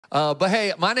But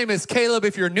hey, my name is Caleb.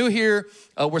 If you're new here,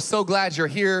 we're so glad you're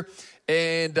here.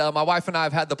 And my wife and I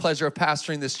have had the pleasure of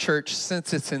pastoring this church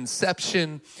since its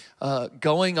inception,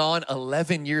 going on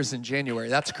 11 years in January.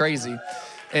 That's crazy.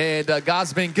 And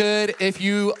God's been good. If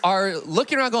you are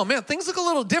looking around going, man, things look a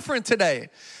little different today.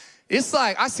 It's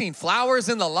like I seen flowers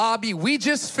in the lobby. We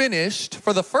just finished,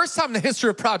 for the first time in the history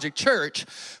of Project Church,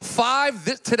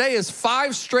 today is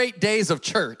 5 straight days of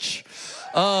church.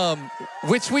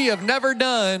 Which we have never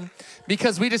done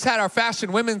because we just had our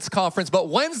Fashion Women's Conference. But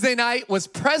Wednesday night was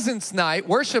Presence Night,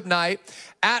 worship night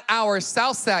at our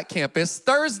Southsack campus.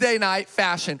 Thursday night,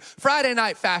 fashion. Friday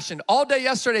night, fashion. All day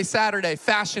yesterday, Saturday,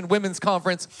 Fashion Women's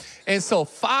Conference. And so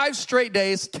 5 straight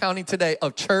days, counting today,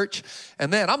 of church.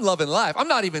 And man, I'm loving life. I'm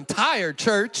not even tired,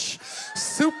 church.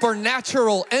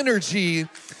 Supernatural energy.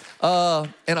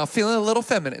 And I'm feeling a little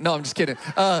feminine. No, I'm just kidding.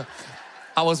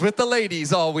 I was with the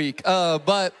ladies all week,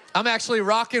 but I'm actually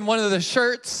rocking one of the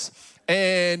shirts,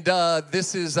 and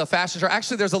this is a fashion shirt.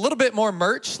 Actually, there's a little bit more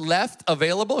merch left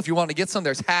available if you want to get some.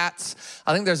 There's hats.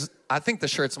 I think the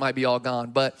shirts might be all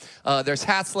gone, but there's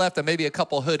hats left and maybe a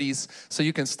couple hoodies, so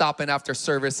you can stop in after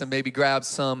service and maybe grab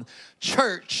some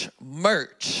church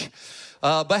merch.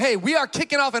 But hey, we are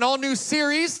kicking off an all-new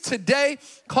series today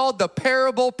called The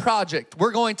Parable Project.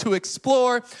 We're going to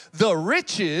explore the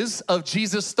riches of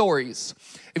Jesus' stories.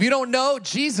 If you don't know,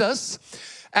 Jesus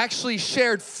actually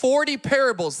shared 40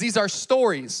 parables. These are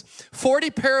stories.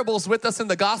 40 parables with us in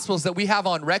the Gospels that we have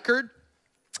on record.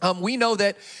 We know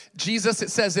that Jesus, it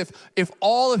says, if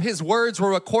all of his words were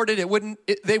recorded,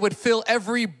 they would fill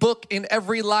every book in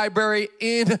every library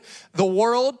in the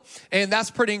world. And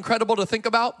that's pretty incredible to think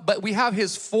about. But we have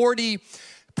his 40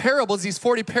 parables, these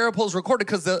 40 parables recorded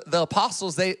because the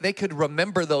apostles, they could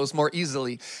remember those more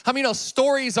easily. How many know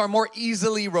stories are more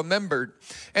easily remembered?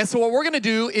 And so what we're going to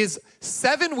do is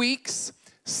 7 weeks,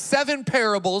 7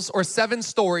 parables or 7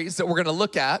 stories that we're going to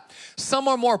look at. Some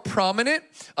are more prominent,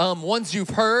 ones you've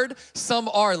heard. Some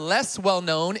are less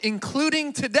well-known,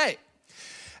 including today.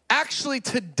 Actually,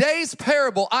 today's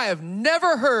parable, I have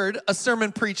never heard a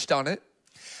sermon preached on it.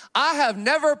 I have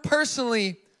never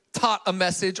personally taught a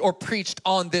message or preached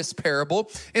on this parable.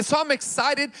 And so I'm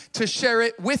excited to share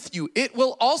it with you. It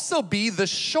will also be the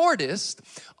shortest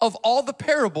of all the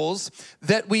parables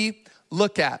that we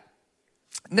look at.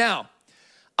 Now,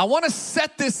 I want to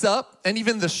set this up, and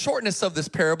even the shortness of this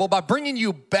parable, by bringing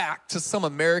you back to some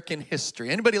American history.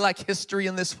 Anybody like history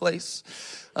in this place?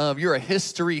 You're a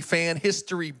history fan,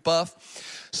 history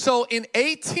buff. So in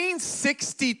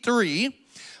 1863,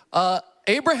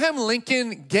 Abraham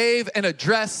Lincoln gave an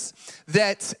address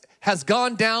that has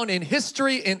gone down in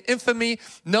history, in infamy,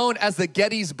 known as the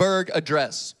Gettysburg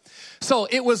Address. So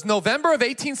it was November of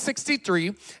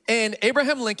 1863, and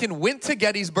Abraham Lincoln went to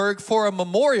Gettysburg for a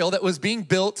memorial that was being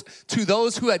built to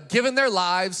those who had given their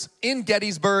lives in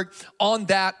Gettysburg on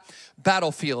that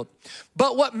battlefield.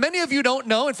 But what many of you don't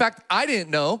know, in fact, I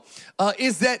didn't know,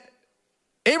 is that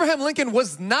Abraham Lincoln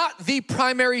was not the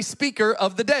primary speaker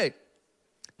of the day.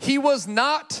 He was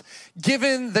not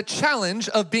given the challenge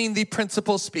of being the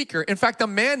principal speaker. In fact, a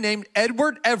man named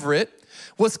Edward Everett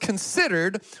was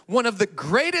considered one of the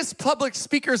greatest public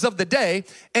speakers of the day,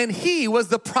 and he was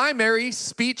the primary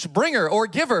speech bringer or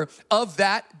giver of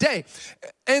that day.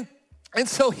 And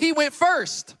so he went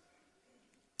first,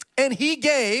 and he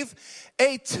gave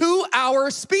a 2-hour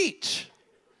speech.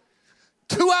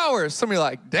 2 hours. Some of you are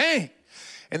like, dang.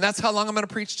 And that's how long I'm going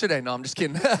to preach today. No, I'm just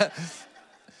kidding.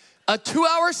 A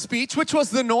 2-hour speech, which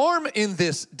was the norm in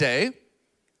this day.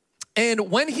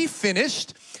 And when he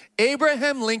finished,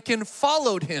 Abraham Lincoln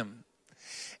followed him.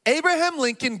 Abraham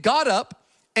Lincoln got up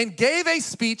and gave a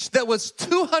speech that was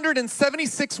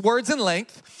 276 words in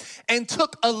length and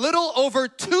took a little over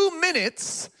 2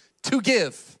 minutes to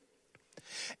give.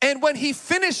 And when he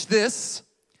finished this,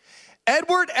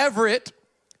 Edward Everett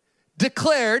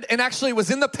declared, and actually was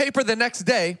in the paper the next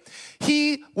day,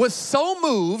 he was so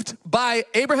moved by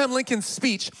Abraham Lincoln's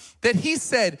speech that he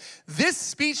said, this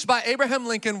speech by Abraham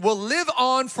Lincoln will live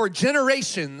on for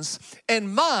generations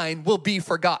and mine will be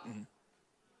forgotten.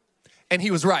 And he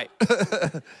was right.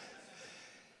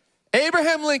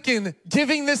 Abraham Lincoln,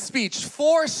 giving this speech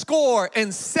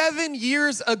 77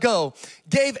 years ago,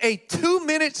 gave a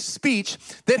 2-minute speech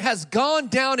that has gone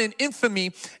down in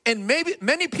infamy, and maybe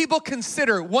many people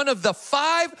consider one of the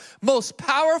 5 most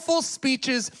powerful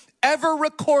speeches ever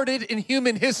recorded in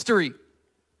human history.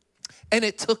 And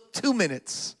it took 2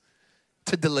 minutes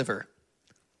to deliver.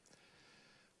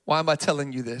 Why am I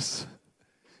telling you this?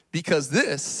 Because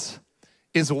this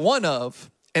is one of,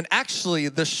 and actually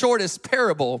the shortest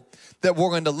parable that we're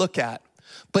going to look at,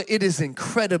 but it is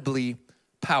incredibly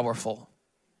powerful.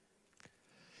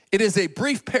 It is a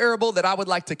brief parable that I would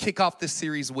like to kick off this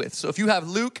series with. So if you have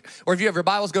Luke, or if you have your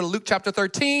Bibles, go to Luke chapter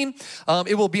 13.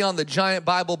 It will be on the giant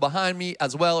Bible behind me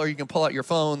as well, or you can pull out your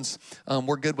phones.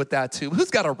 We're good with that too.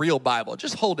 Who's got a real Bible?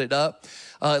 Just hold it up.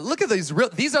 Look at these.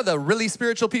 These are the really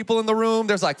spiritual people in the room.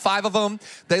 There's like 5 of them.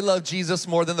 They love Jesus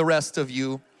more than the rest of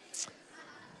you.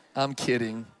 I'm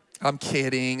kidding.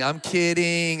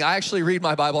 I actually read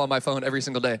my Bible on my phone every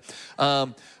single day.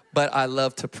 But I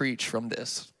love to preach from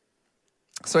this.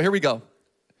 So here we go.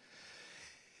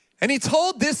 And he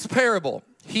told this parable,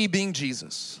 he being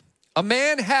Jesus. A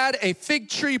man had a fig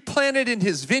tree planted in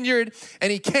his vineyard,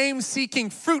 and he came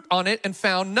seeking fruit on it and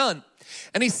found none.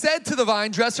 And he said to the vine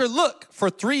dresser, look,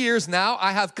 for 3 years now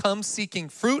I have come seeking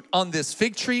fruit on this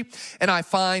fig tree, and I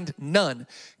find none.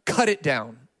 Cut it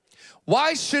down.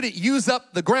 Why should it use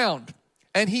up the ground?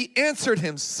 And he answered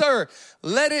him, sir,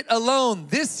 let it alone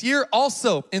this year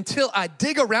also until I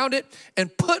dig around it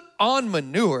and put on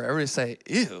manure. Everybody say,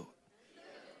 ew.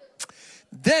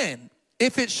 Then,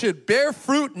 if it should bear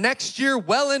fruit next year,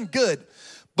 well and good.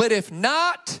 But if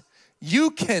not,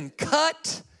 you can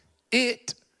cut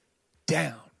it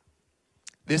down.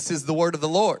 This is the word of the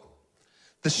Lord.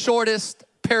 The shortest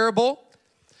parable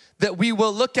that we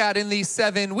will look at in these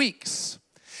 7 weeks.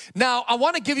 Now, I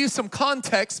want to give you some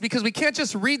context because we can't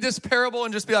just read this parable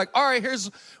and just be like, all right, here's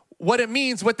what it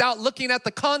means without looking at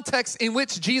the context in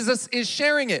which Jesus is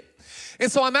sharing it.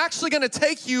 And so I'm actually going to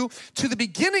take you to the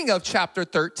beginning of chapter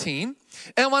 13,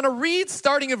 and I want to read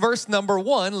starting in verse number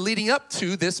 1, leading up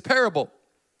to this parable.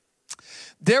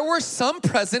 There were some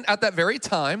present at that very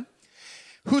time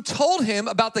who told him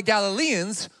about the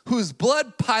Galileans whose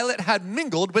blood Pilate had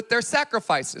mingled with their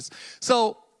sacrifices.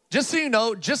 So, just so you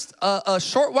know, just a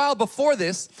short while before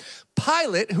this,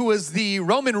 Pilate, who was the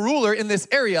Roman ruler in this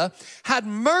area, had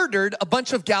murdered a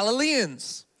bunch of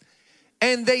Galileans.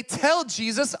 And they tell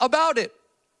Jesus about it.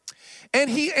 And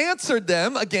he answered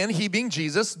them, again, he being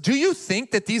Jesus, do you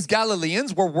think that these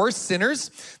Galileans were worse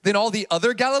sinners than all the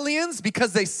other Galileans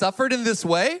because they suffered in this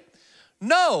way?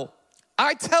 No,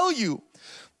 I tell you,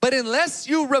 but unless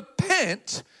you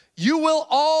repent, you will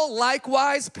all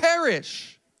likewise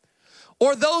perish.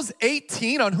 Or those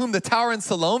 18 on whom the tower in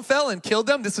Siloam fell and killed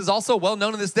them. This is also well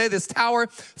known in this day. This tower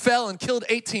fell and killed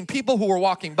 18 people who were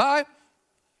walking by.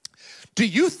 Do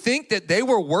you think that they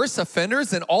were worse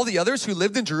offenders than all the others who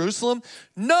lived in Jerusalem?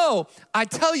 No, I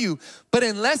tell you, but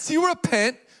unless you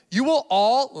repent, you will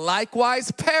all likewise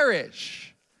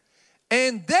perish.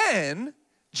 And then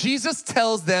Jesus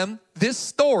tells them this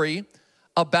story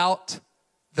about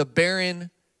the barren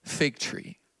fig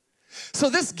tree. So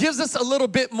this gives us a little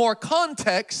bit more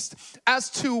context as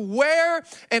to where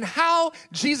and how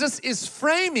Jesus is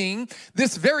framing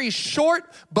this very short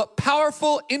but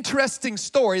powerful, interesting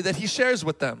story that he shares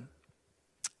with them.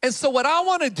 And so what I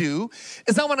want to do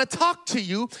is I want to talk to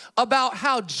you about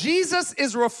how Jesus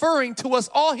is referring to us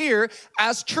all here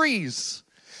as trees.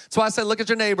 So I say, look at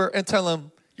your neighbor and tell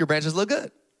him, your branches look good.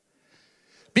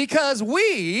 Because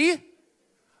we,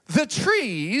 the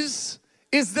trees,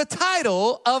 is the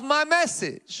title of my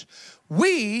message.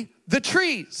 We, the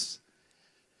trees.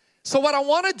 So what I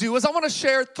want to do is I want to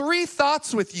share 3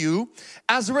 thoughts with you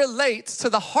as it relates to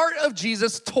the heart of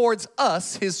Jesus towards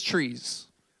us, his trees.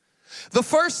 The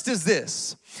first is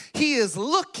this. He is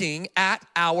looking at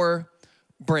our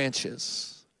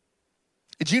branches.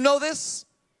 Did you know this?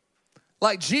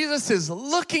 Like Jesus is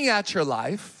looking at your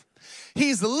life.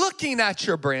 He's looking at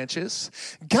your branches.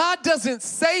 God doesn't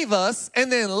save us and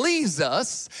then leaves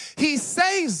us. He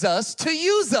saves us to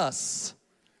use us.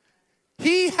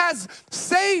 He has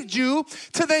saved you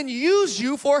to then use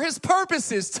you for his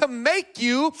purposes, to make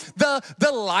you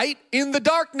the light in the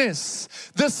darkness,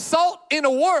 the salt in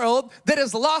a world that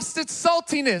has lost its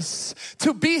saltiness,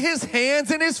 to be his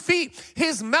hands and his feet,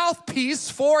 his mouthpiece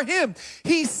for him.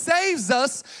 He saves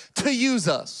us to use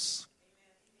us.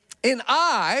 And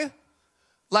I,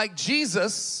 like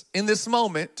Jesus in this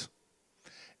moment,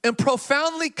 am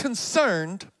profoundly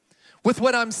concerned with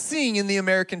what I'm seeing in the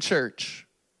American church.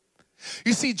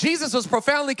 You see, Jesus was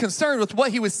profoundly concerned with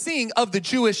what he was seeing of the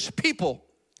Jewish people.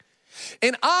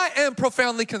 And I am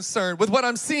profoundly concerned with what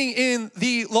I'm seeing in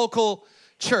the local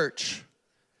church.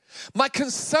 My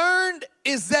concern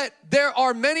is that there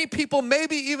are many people,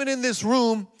 maybe even in this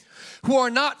room, who are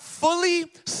not fully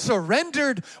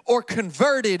surrendered or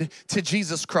converted to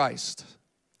Jesus Christ.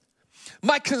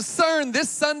 My concern this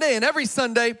Sunday and every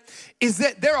Sunday is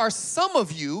that there are some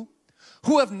of you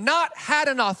who have not had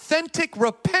an authentic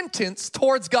repentance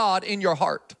towards God in your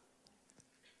heart.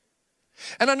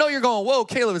 And I know you're going, whoa,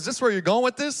 Caleb, is this where you're going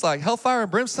with this? Like hellfire and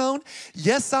brimstone?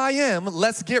 Yes, I am.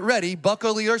 Let's get ready.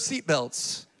 Buckle your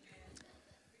seatbelts.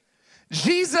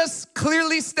 Jesus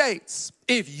clearly states,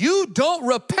 if you don't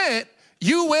repent,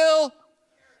 you will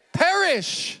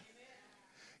perish.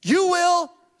 You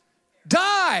will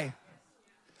die.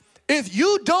 If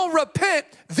you don't repent,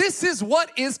 this is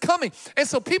what is coming. And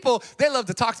so people, they love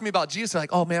to talk to me about Jesus. They're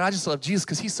like, oh man, I just love Jesus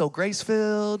because he's so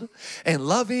grace-filled and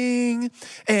loving.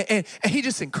 And he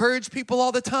just encouraged people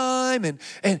all the time.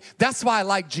 And that's why I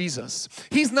like Jesus.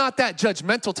 He's not that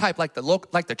judgmental type like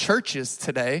the church is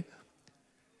today.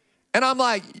 And I'm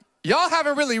like, y'all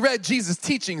haven't really read Jesus'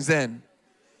 teachings then.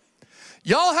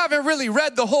 Y'all haven't really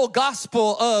read the whole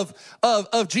gospel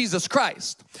of Jesus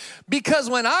Christ. Because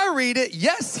when I read it,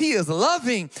 yes, he is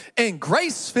loving and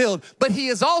grace-filled, but he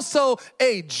is also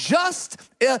a just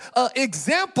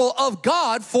example of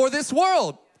God for this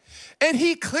world. And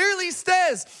he clearly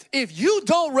says, if you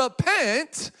don't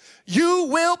repent, you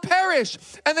will perish.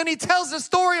 And then he tells the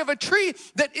story of a tree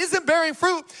that isn't bearing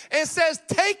fruit and says,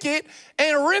 take it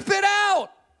and rip it out.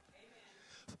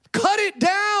 Cut it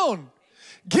down.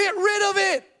 Get rid of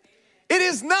it. It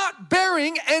is not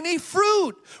bearing any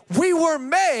fruit. We were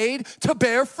made to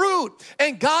bear fruit.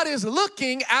 And God is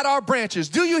looking at our branches.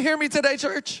 Do you hear me today,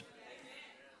 church?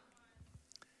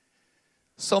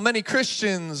 So many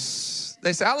Christians,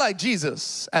 they say, I like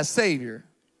Jesus as Savior,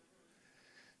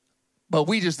 but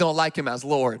we just don't like him as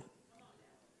Lord.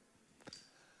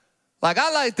 Like,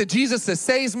 I like the Jesus that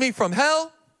saves me from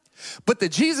hell, but the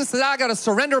Jesus that I got to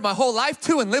surrender my whole life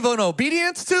to and live in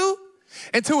obedience to,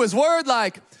 and to his word,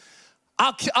 like,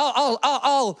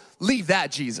 I'll leave that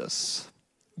Jesus.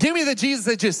 Give me the Jesus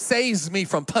that just saves me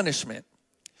from punishment.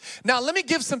 Now, let me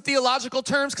give some theological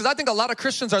terms, because I think a lot of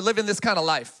Christians are living this kind of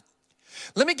life.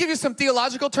 Let me give you some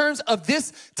theological terms of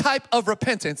this type of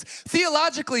repentance.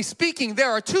 Theologically speaking,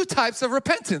 there are two types of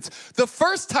repentance. The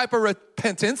first type of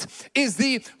repentance is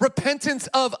the repentance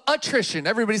of attrition.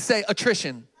 Everybody say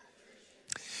attrition.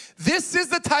 This is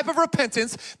the type of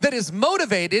repentance that is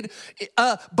motivated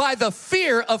by the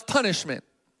fear of punishment.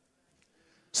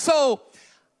 So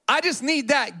I just need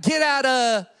that get out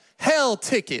of hell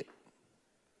ticket.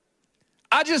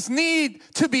 I just need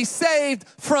to be saved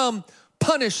from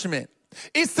punishment.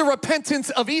 It's the repentance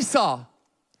of Esau.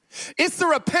 It's the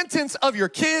repentance of your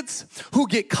kids who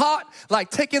get caught, like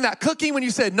taking that cookie when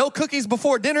you said no cookies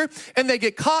before dinner, and they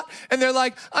get caught and they're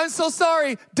like, I'm so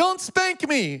sorry, don't spank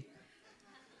me.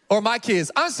 Or my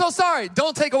kids, I'm so sorry,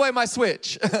 don't take away my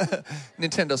Switch.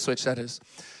 Nintendo Switch, that is.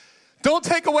 Don't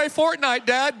take away Fortnite,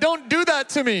 Dad. Don't do that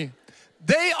to me.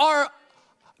 They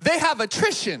have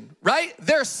attrition, right?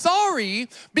 They're sorry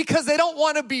because they don't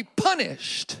want to be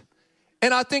punished.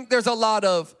 And I think there's a lot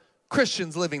of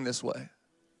Christians living this way.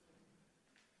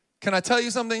 Can I tell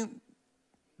you something?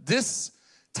 This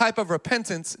type of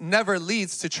repentance never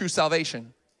leads to true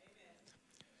salvation.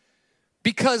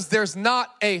 Because there's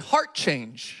not a heart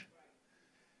change.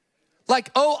 Like,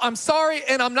 oh, I'm sorry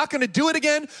and I'm not going to do it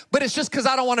again, but it's just because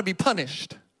I don't want to be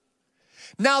punished.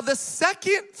 Now, the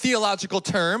second theological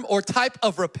term or type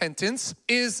of repentance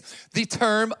is the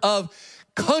term of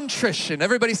contrition.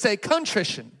 Everybody say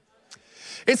contrition.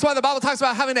 It's why the Bible talks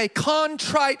about having a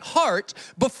contrite heart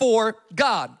before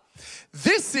God.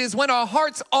 This is when our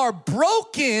hearts are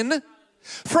broken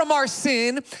from our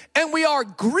sin, and we are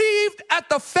grieved at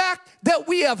the fact that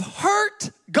we have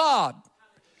hurt God,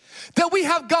 that we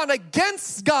have gone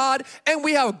against God and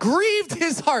we have grieved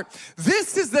his heart.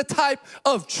 This is the type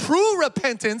of true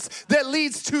repentance that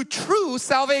leads to true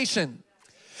salvation.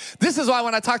 This is why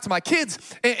when I talk to my kids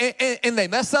and they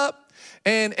mess up,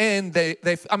 and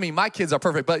I mean, my kids are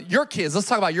perfect, but your kids, let's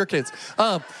talk about your kids.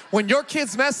 When your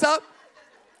kids mess up,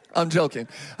 I'm joking.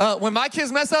 When my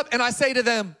kids mess up and I say to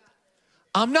them,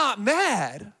 I'm not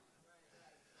mad,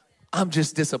 I'm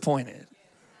just disappointed.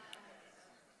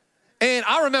 And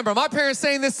I remember my parents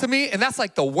saying this to me, and that's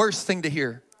like the worst thing to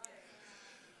hear.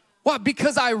 Why?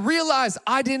 Because I realized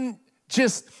I'm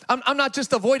not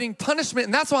just avoiding punishment,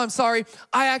 and that's why I'm sorry,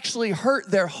 I actually hurt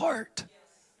their heart.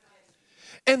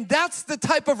 And that's the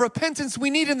type of repentance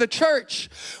we need in the church,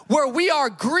 where we are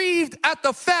grieved at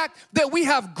the fact that we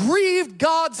have grieved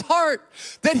God's heart,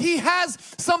 that he has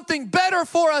something better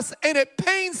for us, and it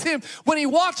pains him when he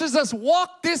watches us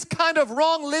walk this kind of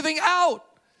wrong living out.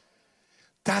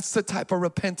 That's the type of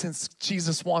repentance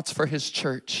Jesus wants for his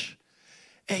church.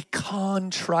 A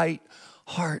contrite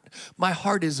heart. My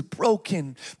heart is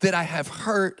broken that I have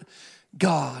hurt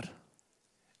God.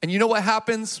 And you know what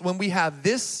happens when we have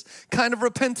this kind of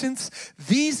repentance?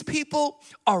 These people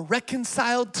are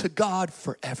reconciled to God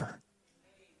forever.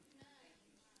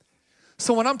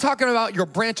 So when I'm talking about your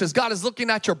branches, God is looking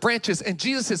at your branches, and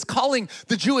Jesus is calling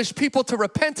the Jewish people to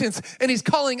repentance, and he's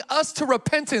calling us to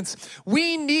repentance.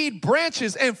 We need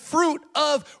branches and fruit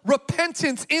of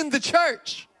repentance in the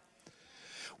church.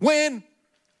 When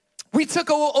we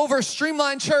took over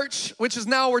Streamline Church, which is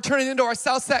now we're turning into our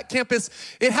Southside campus,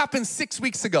 it happened 6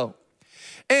 weeks ago.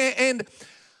 And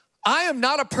I am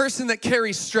not a person that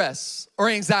carries stress or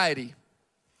anxiety.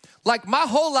 Like my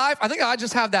whole life, I think I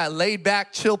just have that laid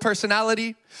back, chill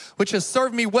personality, which has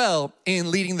served me well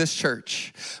in leading this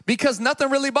church because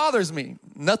nothing really bothers me.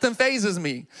 Nothing phases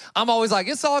me. I'm always like,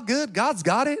 it's all good. God's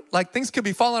got it. Like things could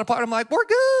be falling apart. I'm like, we're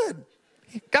good.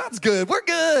 God's good. We're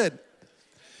good.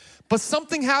 But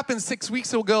something happened 6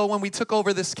 weeks ago when we took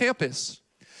over this campus.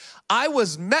 I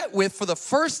was met with, for the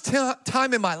first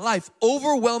time in my life,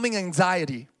 overwhelming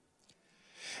anxiety.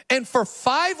 And for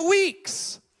 5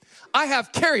 weeks, I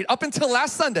have carried, up until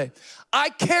last Sunday, I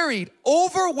carried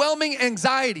overwhelming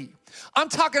anxiety. I'm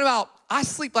talking about, I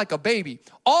sleep like a baby.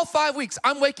 All 5 weeks,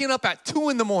 I'm waking up at 2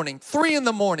 in the morning, 3 in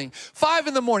the morning, 5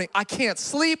 in the morning. I can't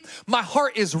sleep. My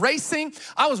heart is racing.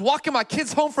 I was walking my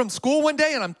kids home from school one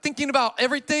day, and I'm thinking about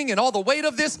everything and all the weight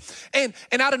of this. And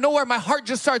out of nowhere, my heart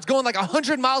just starts going like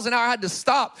 100 miles an hour. I had to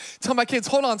stop, tell my kids,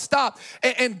 hold on, stop,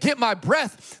 and get my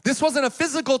breath. This wasn't a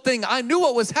physical thing. I knew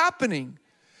what was happening.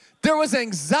 There was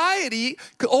anxiety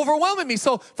overwhelming me.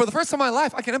 So for the first time in my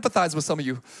life, I can empathize with some of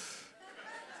you.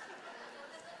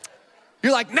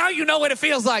 You're like, now you know what it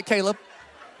feels like, Caleb.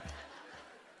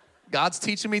 God's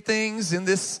teaching me things in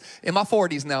my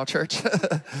 40s now, church.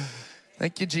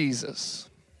 Thank you, Jesus.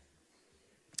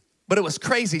 But it was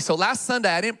crazy. So last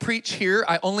Sunday, I didn't preach here.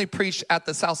 I only preached at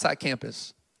the Southside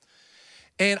campus.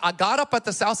 And I got up at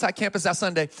the Southside campus that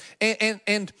Sunday.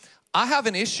 And I have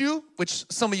an issue,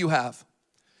 which some of you have,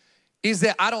 is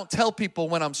that I don't tell people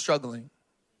when I'm struggling.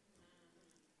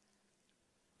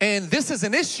 And this is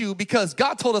an issue because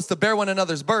God told us to bear one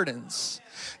another's burdens.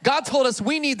 God told us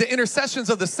we need the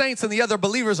intercessions of the saints and the other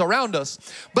believers around us.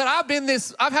 But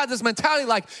I've had this mentality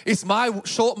like, it's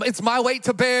my weight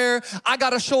to bear. I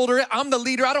got to shoulder it. I'm the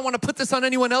leader. I don't want to put this on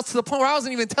anyone else, to the point where I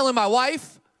wasn't even telling my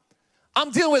wife.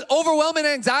 I'm dealing with overwhelming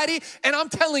anxiety and I'm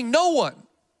telling no one.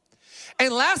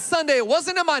 And last Sunday, it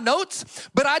wasn't in my notes,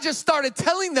 but I just started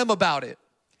telling them about it.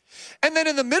 And then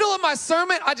in the middle of my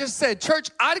sermon, I just said, church,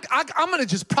 I'm going to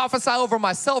just prophesy over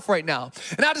myself right now.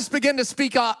 And I just began to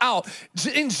speak out.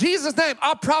 In Jesus' name,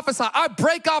 I prophesy. I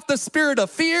break off the spirit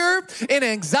of fear and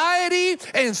anxiety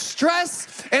and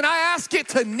stress. And I ask it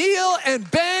to kneel and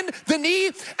bend the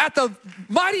knee at the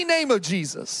mighty name of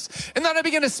Jesus. And then I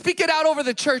began to speak it out over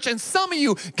the church. And some of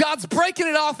you, God's breaking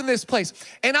it off in this place.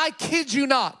 And I kid you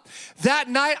not, that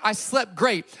night I slept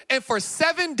great. And for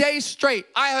 7 days straight,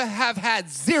 I have had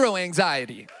zero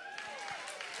anxiety.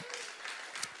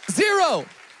 Zero.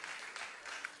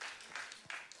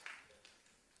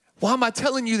 Why am I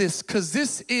telling you this? Because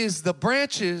this is the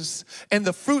branches and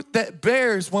the fruit that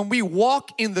bears when we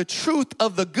walk in the truth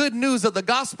of the good news of the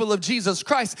gospel of Jesus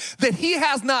Christ, that he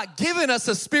has not given us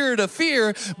a spirit of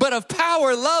fear, but of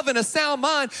power, love, and a sound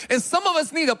mind. And some of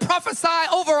us need to prophesy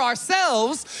over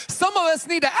ourselves. Some of us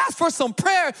need to ask for some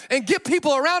prayer and get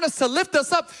people around us to lift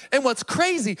us up. And what's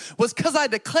crazy was because I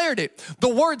declared it, the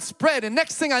word spread. And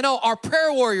next thing I know, our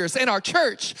prayer warriors in our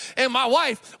church and my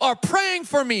wife are praying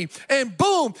for me. And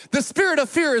boom, the spirit of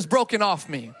fear is broken off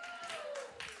me.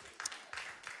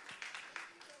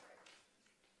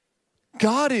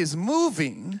 God is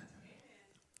moving.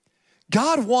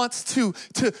 God wants to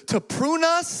prune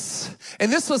us. And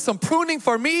this was some pruning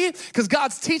for me because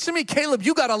God's teaching me, Caleb,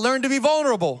 you got to learn to be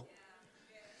vulnerable.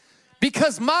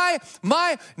 Because my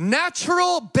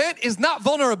natural bent is not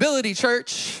vulnerability,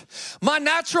 church. My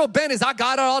natural bent is I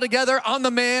got it all together. I'm the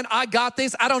man. I got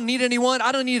this. I don't need anyone.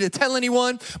 I don't need to tell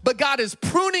anyone. But God is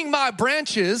pruning my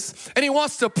branches, and he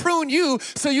wants to prune you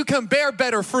so you can bear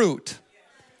better fruit.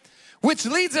 Which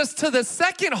leads us to the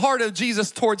second heart of Jesus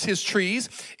towards his trees,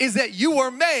 is that you were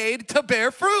made to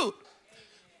bear fruit.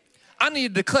 I need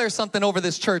to declare something over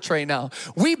this church right now.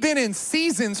 We've been in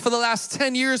seasons for the last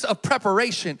 10 years of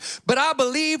preparation, but I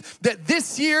believe that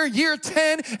this year, year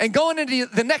 10, and going into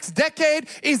the next decade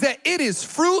is that it is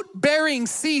fruit-bearing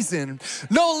season.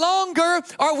 No longer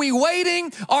are we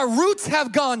waiting. Our roots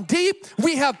have gone deep.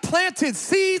 We have planted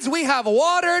seeds. We have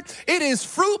watered. It is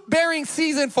fruit-bearing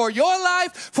season for your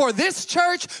life, for this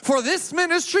church, for this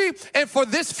ministry, and for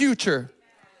this future.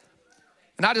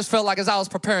 And I just felt like as I was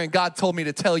preparing, God told me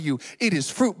to tell you, it is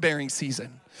fruit-bearing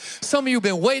season. Some of you have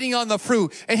been waiting on the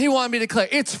fruit, and he wanted me to declare,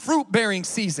 it's fruit-bearing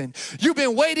season. You've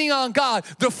been waiting on God.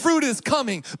 The fruit is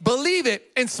coming. Believe it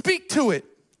and speak to it.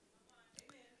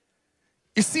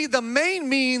 You see, the main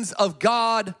means of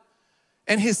God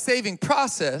and his saving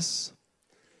process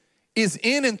is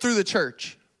in and through the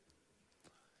church.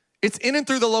 It's in and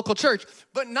through the local church,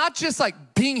 but not just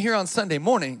like being here on Sunday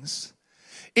mornings.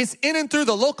 It's in and through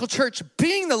the local church,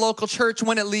 being the local church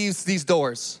when it leaves these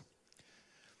doors.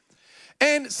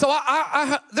 And so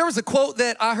there was a quote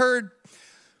that I heard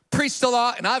preached a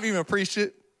lot, and I've even preached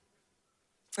it.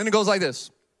 And it goes like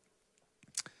this: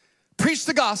 preach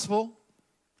the gospel,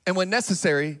 and when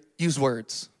necessary, use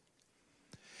words.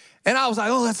 And I was like,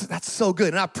 oh, that's so good.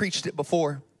 And I preached it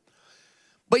before.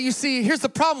 But you see, here's the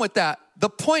problem with that. The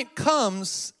point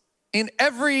comes in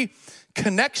every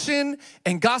connection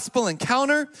and gospel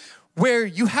encounter where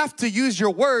you have to use your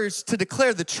words to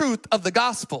declare the truth of the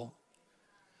gospel.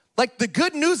 Like the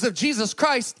good news of Jesus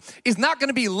Christ is not going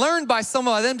to be learned by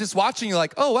someone of them just watching you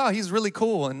like, oh, wow, he's really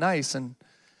cool and nice and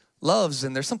loves,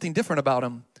 and there's something different about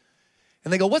him.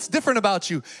 And they go, what's different about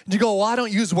you? And you go, well, I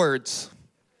don't use words.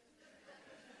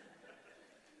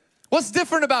 What's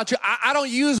different about you? I don't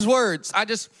use words.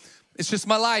 It's just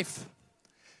my life.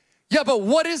 Yeah, but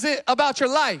what is it about your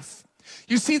life?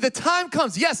 You see, the time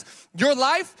comes. Yes, your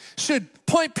life should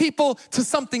point people to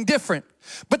something different.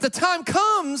 But the time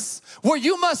comes where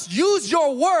you must use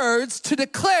your words to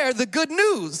declare the good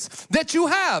news that you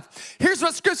have. Here's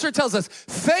what Scripture tells us.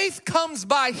 Faith comes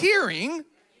by hearing,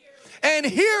 and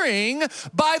hearing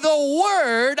by the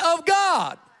word of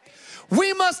God.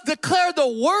 We must declare the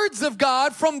words of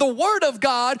God from the word of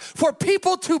God for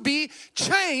people to be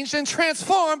changed and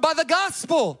transformed by the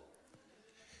gospel.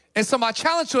 And so my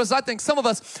challenge to us, I think some of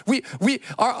us,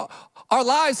 our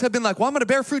lives have been like, well, I'm gonna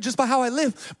bear fruit just by how I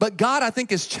live. But God, I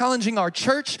think, is challenging our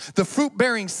church. The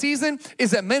fruit-bearing season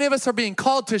is that many of us are being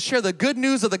called to share the good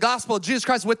news of the gospel of Jesus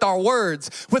Christ with our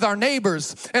words, with our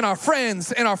neighbors and our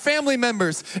friends and our family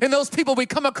members and those people we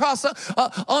come across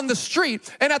on the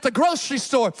street and at the grocery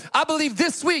store. I believe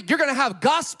this week you're gonna have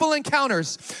gospel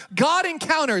encounters, God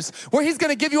encounters, where he's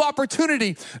gonna give you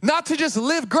opportunity not to just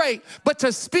live great, but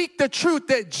to speak the truth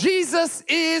that Jesus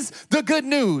is the good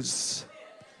news,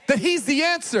 that he's the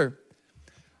answer.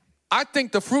 I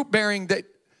think the fruit bearing that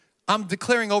I'm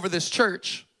declaring over this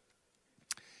church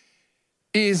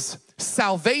is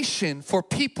salvation for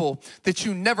people that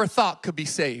you never thought could be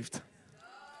saved.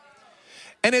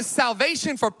 And it's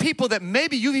salvation for people that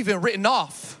maybe you've even written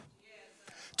off.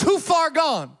 Too far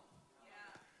gone,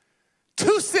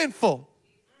 too sinful,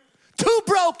 too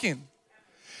broken.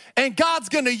 And God's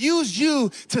gonna use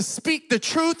you to speak the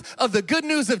truth of the good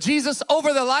news of Jesus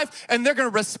over their life, and they're gonna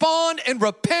respond and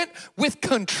repent with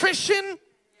contrition,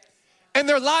 and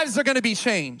their lives are gonna be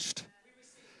changed.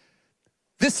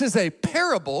 This is a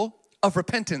parable of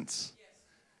repentance.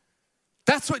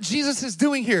 That's what Jesus is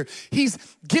doing here. He's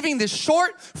giving this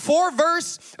short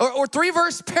 4-verse or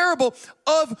 3-verse parable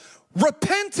of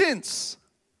repentance.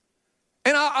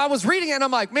 And I was reading it and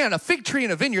I'm like, man, a fig tree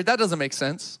and a vineyard, that doesn't make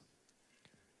sense.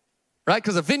 Right?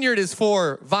 Because a vineyard is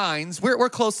for vines. We're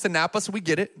close to Napa, so we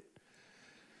get it.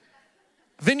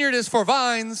 Vineyard is for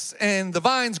vines, and the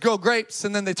vines grow grapes,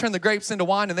 and then they turn the grapes into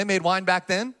wine, and they made wine back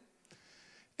then.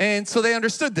 And so they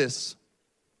understood this.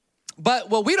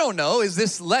 But what we don't know is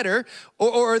this letter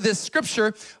or this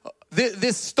scripture,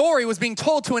 this story was being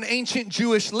told to an ancient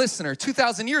Jewish listener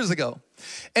 2,000 years ago.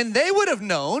 And they would have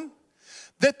known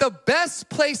that the best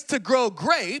place to grow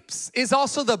grapes is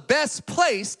also the best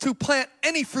place to plant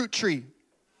any fruit tree.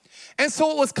 And so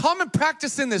what was common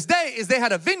practice in this day is they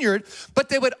had a vineyard, but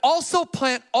they would also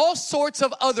plant all sorts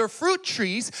of other fruit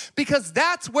trees because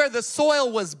that's where the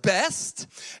soil was best,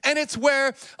 and it's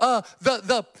where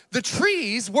the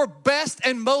trees were best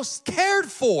and most cared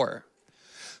for.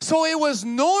 So it was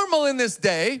normal in this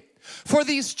day for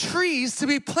these trees to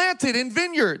be planted in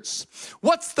vineyards.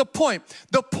 What's the point?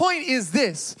 The point is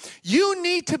this: you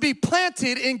need to be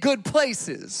planted in good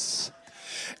places.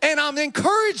 And I'm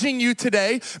encouraging you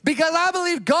today because I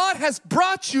believe God has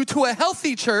brought you to a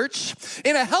healthy church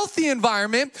in a healthy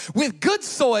environment with good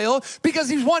soil because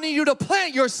he's wanting you to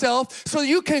plant yourself so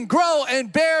you can grow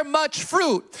and bear much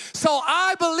fruit. So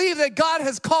I believe that God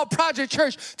has called Project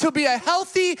Church to be a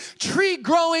healthy,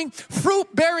 tree-growing,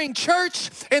 fruit-bearing church,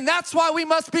 and that's why we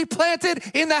must be planted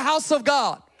in the house of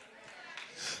God.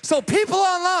 So people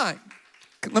online,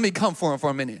 let me come for them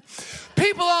for a minute.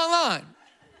 People online,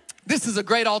 this is a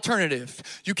great alternative.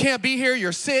 You can't be here,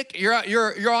 you're sick, you're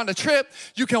on a trip,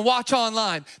 you can watch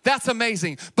online. That's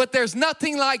amazing. But there's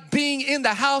nothing like being in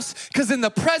the house, because in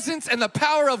the presence and the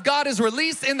power of God is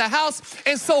released in the house.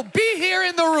 And so be here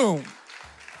in the room.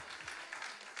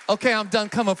 Okay, I'm done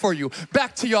coming for you.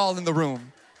 Back to y'all in the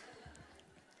room.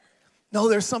 No,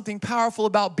 there's something powerful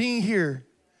about being here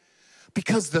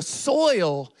because the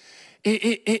soil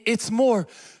it's more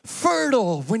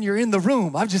fertile when you're in the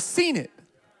room. I've just seen it.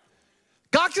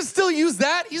 God can still use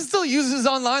that. He still uses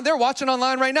online. They're watching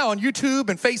online right now on YouTube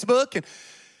and Facebook, and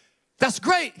that's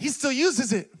great. He still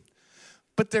uses it.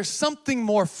 But there's something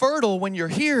more fertile when you're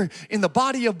here in the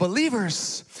body of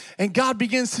believers and God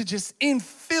begins to just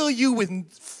infill you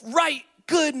with right,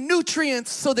 good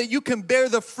nutrients so that you can bear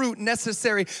the fruit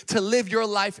necessary to live your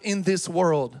life in this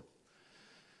world.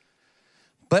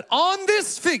 But on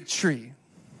this fig tree,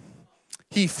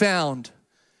 he found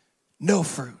no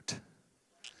fruit.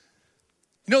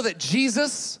 You know that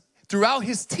Jesus, throughout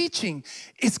his teaching,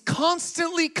 is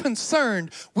constantly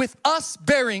concerned with us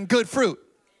bearing good fruit.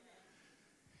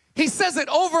 He says it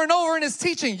over and over in his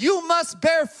teaching. You must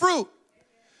bear fruit.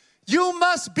 You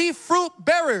must be fruit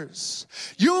bearers.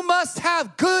 You must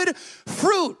have good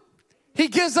fruit. He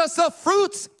gives us the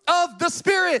fruits of the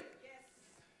Spirit.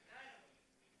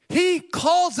 He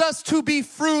calls us to be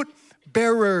fruit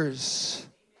bearers.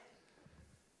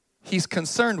 He's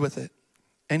concerned with it,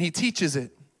 and he teaches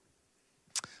it.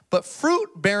 But fruit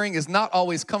bearing is not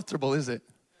always comfortable, is it?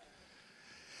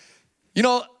 You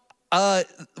know,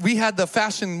 we had the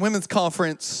Fashion Women's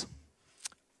Conference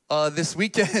this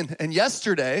weekend, and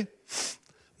yesterday,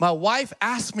 my wife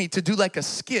asked me to do like a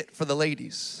skit for the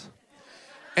ladies.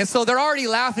 And so they're already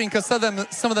laughing because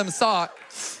some of them saw it.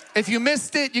 If you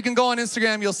missed it, you can go on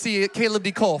Instagram, you'll see it. Caleb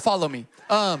D. Cole, follow me.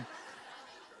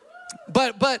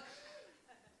 But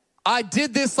I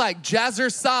did this like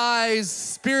jazzercise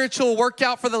spiritual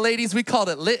workout for the ladies. We called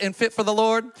it Lit and Fit for the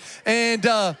Lord. And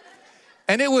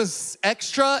it was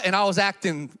extra, and I was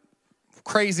acting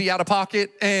crazy out of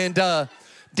pocket and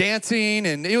dancing,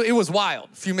 and it was wild.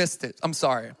 If you missed it, I'm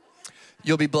sorry.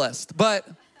 You'll be blessed. But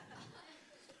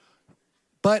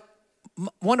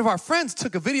one of our friends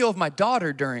took a video of my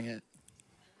daughter during it.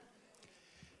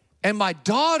 And my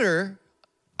daughter,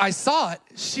 I saw it,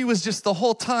 she was just the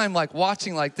whole time like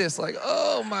watching like this, like,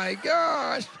 oh my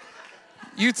gosh.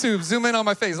 YouTube, zoom in on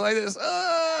my face like this.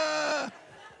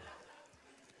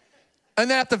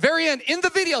 And then at the very end, in the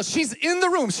video, she's in the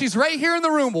room. She's right here in the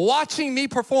room watching me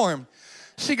perform.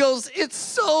 She goes, it's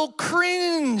so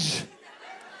cringe.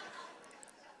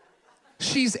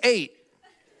 She's 8.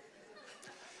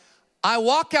 I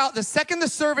walk out, the second the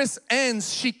service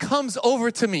ends, she comes over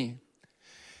to me.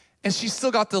 And she's still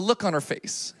got the look on her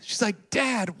face. She's like,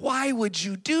 Dad, why would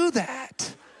you do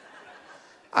that?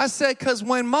 I said, because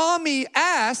when mommy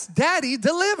asks, daddy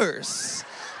delivers.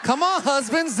 Come on,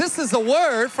 husbands, this is a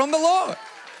word from the Lord.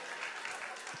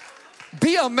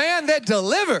 Be a man that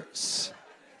delivers.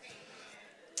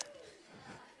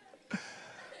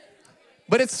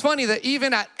 But it's funny that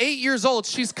even at 8 years old,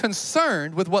 she's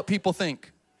concerned with what people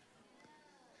think.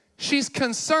 She's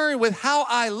concerned with how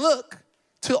I look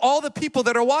to all the people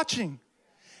that are watching.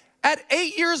 At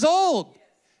 8 years old,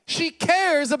 she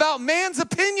cares about man's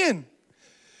opinion.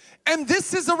 And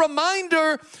this is a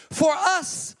reminder for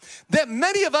us that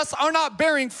many of us are not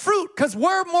bearing fruit because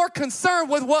we're more concerned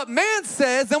with what man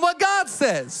says than what God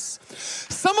says.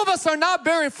 Some of us are not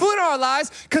bearing fruit in our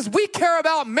lives because we care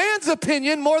about man's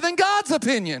opinion more than God's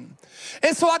opinion.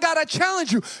 And so I gotta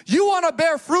challenge you. You wanna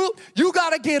bear fruit, you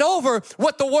gotta get over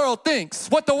what the world thinks,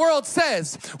 what the world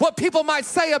says, what people might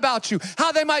say about you,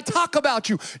 how they might talk about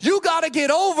you. You gotta get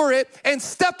over it and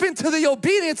step into the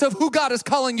obedience of who God is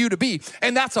calling you to be.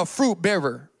 And that's a fruit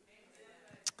bearer.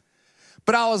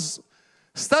 But I was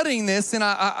studying this and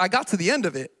I got to the end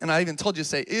of it, and I even told you to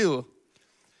say, ew.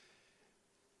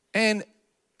 And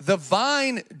the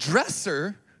vine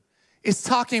dresser is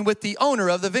talking with the owner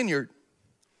of the vineyard.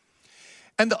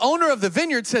 And the owner of the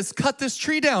vineyard says, cut this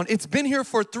tree down. It's been here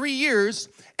for 3 years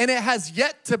and it has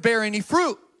yet to bear any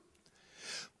fruit.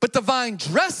 But the vine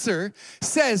dresser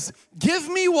says, give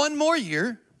me 1 more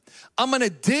year. I'm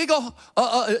gonna dig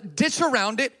a ditch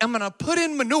around it. I'm gonna put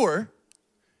in manure.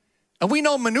 And we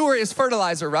know manure is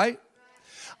fertilizer, right?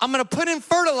 I'm gonna put in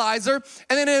fertilizer,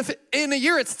 and then if in a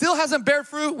year it still hasn't bear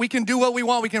fruit, we can do what we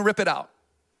want, we can rip it out.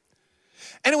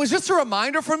 And it was just a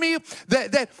reminder for me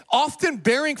that often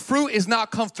bearing fruit is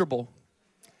not comfortable.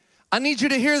 I need you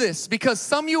to hear this because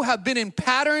some of you have been in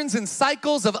patterns and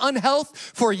cycles of unhealth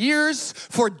for years,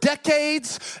 for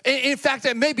decades. In fact,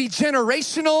 it may be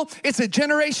generational. It's a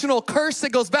generational curse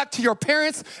that goes back to your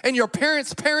parents and your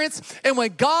parents' parents. And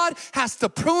when God has to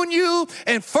prune you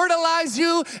and fertilize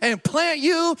you and plant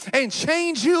you and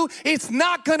change you, it's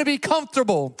not going to be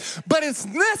comfortable. But it's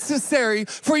necessary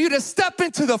for you to step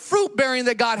into the fruit bearing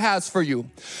that God has for you.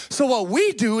 So what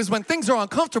we do is when things are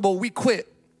uncomfortable, we quit.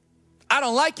 I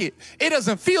don't like it. It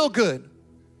doesn't feel good.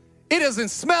 It doesn't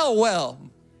smell well.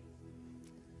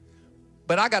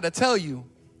 But I got to tell you,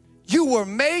 You were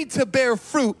made to bear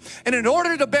fruit. And in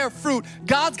order to bear fruit,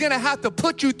 God's gonna have to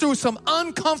put you through some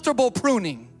uncomfortable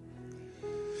pruning,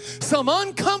 some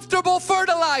uncomfortable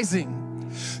fertilizing,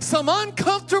 some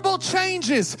uncomfortable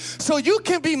changes so you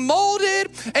can be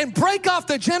molded and break off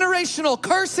the generational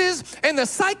curses and the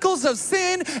cycles of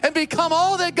sin and become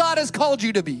all that God has called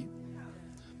you to be.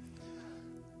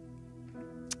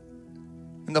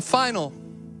 And the final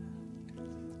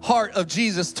heart of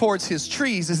Jesus towards his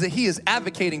trees is that he is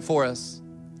advocating for us.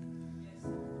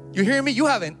 You hear me? You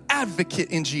have an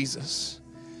advocate in Jesus.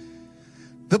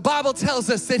 The Bible tells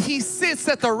us that he sits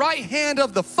at the right hand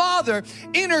of the Father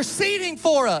interceding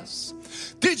for us.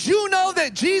 Did you know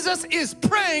that Jesus is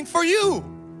praying for you?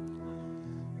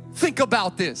 Think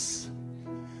about this.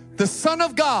 The Son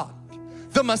of God,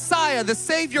 the Messiah, the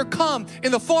Savior, come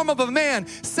in the form of a man,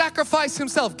 sacrificed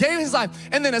himself, gave his life,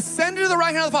 and then ascended to the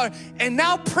right hand of the Father, and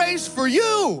now prays for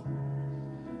you.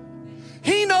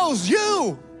 He knows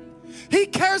you. He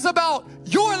cares about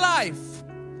your life.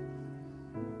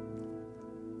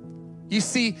 You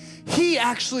see, he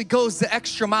actually goes the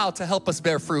extra mile to help us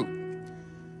bear fruit.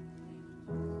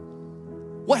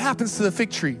 What happens to the fig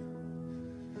tree?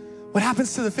 What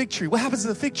happens to the fig tree? What happens to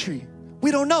the fig tree?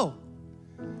 We don't know.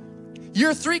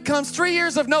 Year 3 comes, 3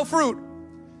 years of no fruit.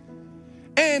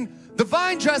 And the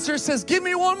vine dresser says, give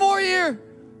me 1 more year.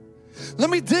 Let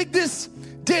me dig this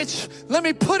ditch. Let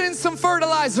me put in some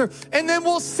fertilizer, and then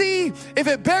we'll see if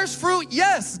it bears fruit.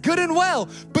 Yes, good and well.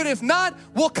 But if not,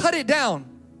 we'll cut it down.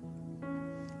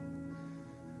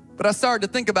 But I started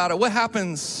to think about it. What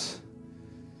happens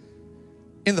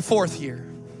in the 4th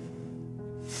year?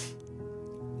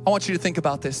 I want you to think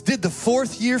about this. Did the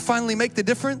 4th year finally make the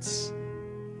difference?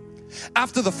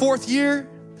 After the 4th year,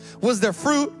 was there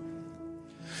fruit?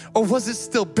 Or was it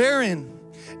still barren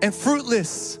and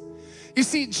fruitless? You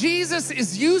see, Jesus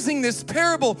is using this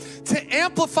parable to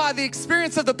amplify the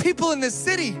experience of the people in this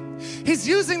city. He's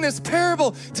using this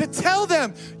parable to tell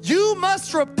them, you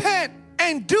must repent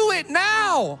and do it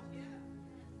now.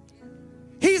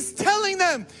 He's telling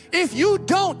them, if you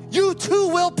don't, you too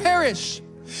will perish.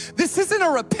 This isn't a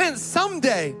repent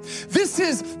someday. This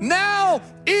is now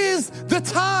is the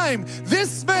time.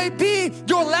 This may be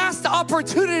your last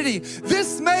opportunity.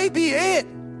 This may be it.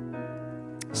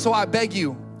 So I beg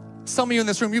you, some of you in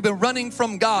this room, you've been running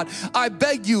from God. I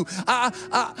beg you,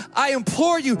 I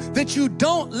implore you that you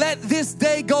don't let this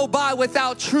day go by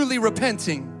without truly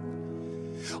repenting.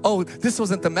 Oh, this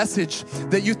wasn't the message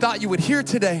that you thought you would hear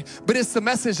today, but it's the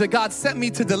message that God sent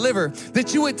me to deliver,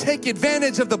 that you would take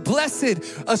advantage of the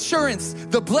blessed assurance,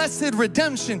 the blessed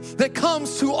redemption that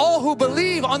comes to all who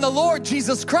believe on the Lord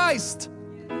Jesus Christ.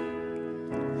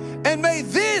 And may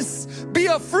this be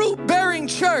a fruit-bearing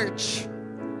church.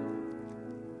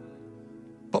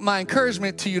 But my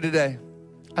encouragement to you today,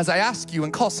 as I ask you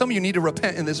and call, some of you need to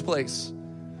repent in this place.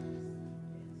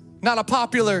 Not a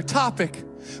popular topic,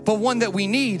 but one that we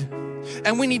need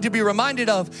and we need to be reminded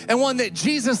of, and one that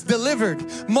Jesus delivered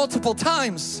multiple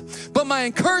times. But my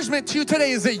encouragement to you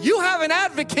today is that you have an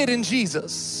advocate in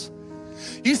Jesus.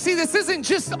 You see, this isn't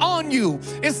just on you.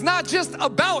 It's not just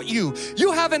about you.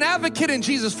 You have an advocate in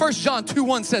Jesus. 1 John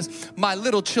 2:1 says, my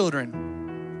little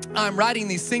children, I'm writing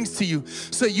these things to you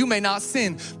so you may not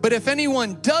sin. But if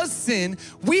anyone does sin,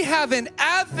 we have an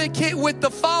advocate with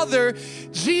the Father,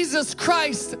 Jesus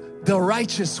Christ, the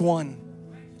righteous one.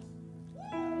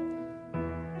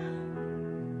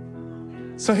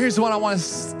 So here's what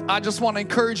I just want to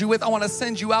encourage you with. I want to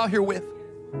send you out here with.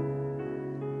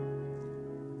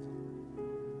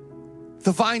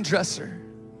 The vine dresser,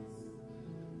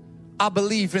 I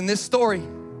believe in this story,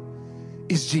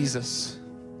 is Jesus.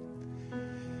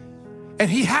 And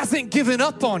he hasn't given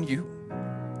up on you.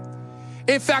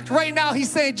 In fact, right now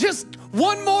he's saying, just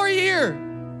 1 more year.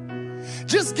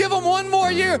 Just give them 1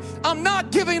 more year. I'm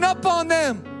not giving up on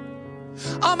them.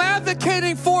 I'm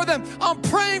advocating for them. I'm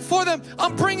praying for them.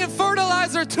 I'm bringing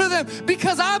fertilizer to them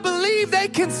because I believe they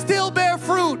can still bear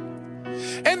fruit.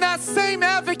 And that same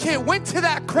advocate went to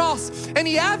that cross and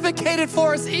he advocated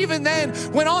for us even then,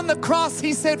 when on the cross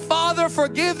he said, Father,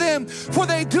 forgive them, for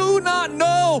they do not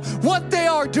know what they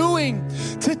are doing.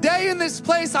 Today in this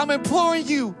place, I'm imploring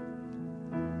you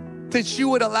that you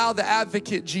would allow the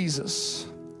advocate Jesus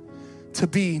to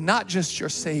be not just your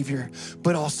Savior,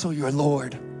 but also your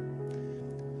Lord.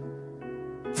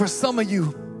 For some of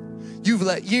you, you've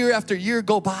let year after year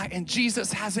go by and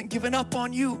Jesus hasn't given up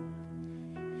on you.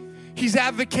 He's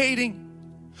advocating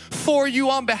for you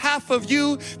on behalf of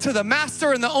you to the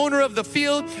master and the owner of the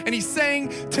field. And he's saying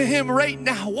to him right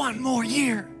now, 1 more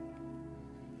year.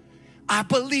 I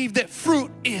believe that fruit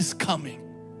is coming.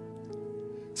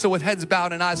 So with heads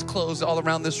bowed and eyes closed all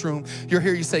around this room, you're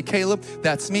here, you say, Caleb,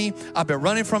 that's me. I've been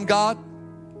running from God.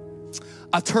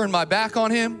 I've turned my back on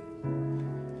him.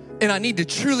 And I need to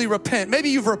truly repent. Maybe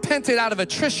you've repented out of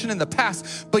attrition in the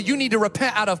past, but you need to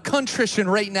repent out of contrition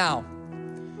right now.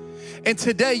 And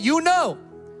today you know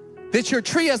that your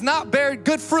tree has not bared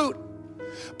good fruit,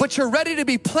 but you're ready to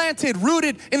be planted,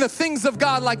 rooted in the things of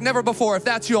God like never before. If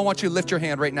that's you, I want you to lift your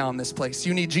hand right now in this place.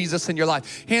 You need Jesus in your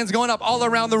life. Hands going up all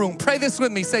around the room. Pray this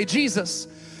with me. Say, Jesus,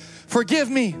 forgive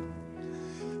me.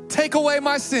 Take away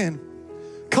my sin.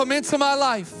 Come into my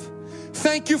life.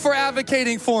 Thank you for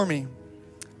advocating for me.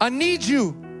 I need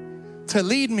you to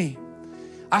lead me.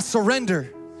 I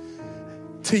surrender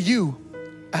to you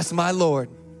as my Lord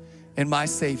and my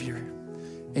Savior.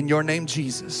 In your name,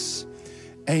 Jesus,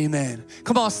 amen.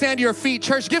 Come on, stand to your feet,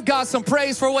 church. Give God some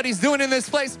praise for what he's doing in this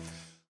place.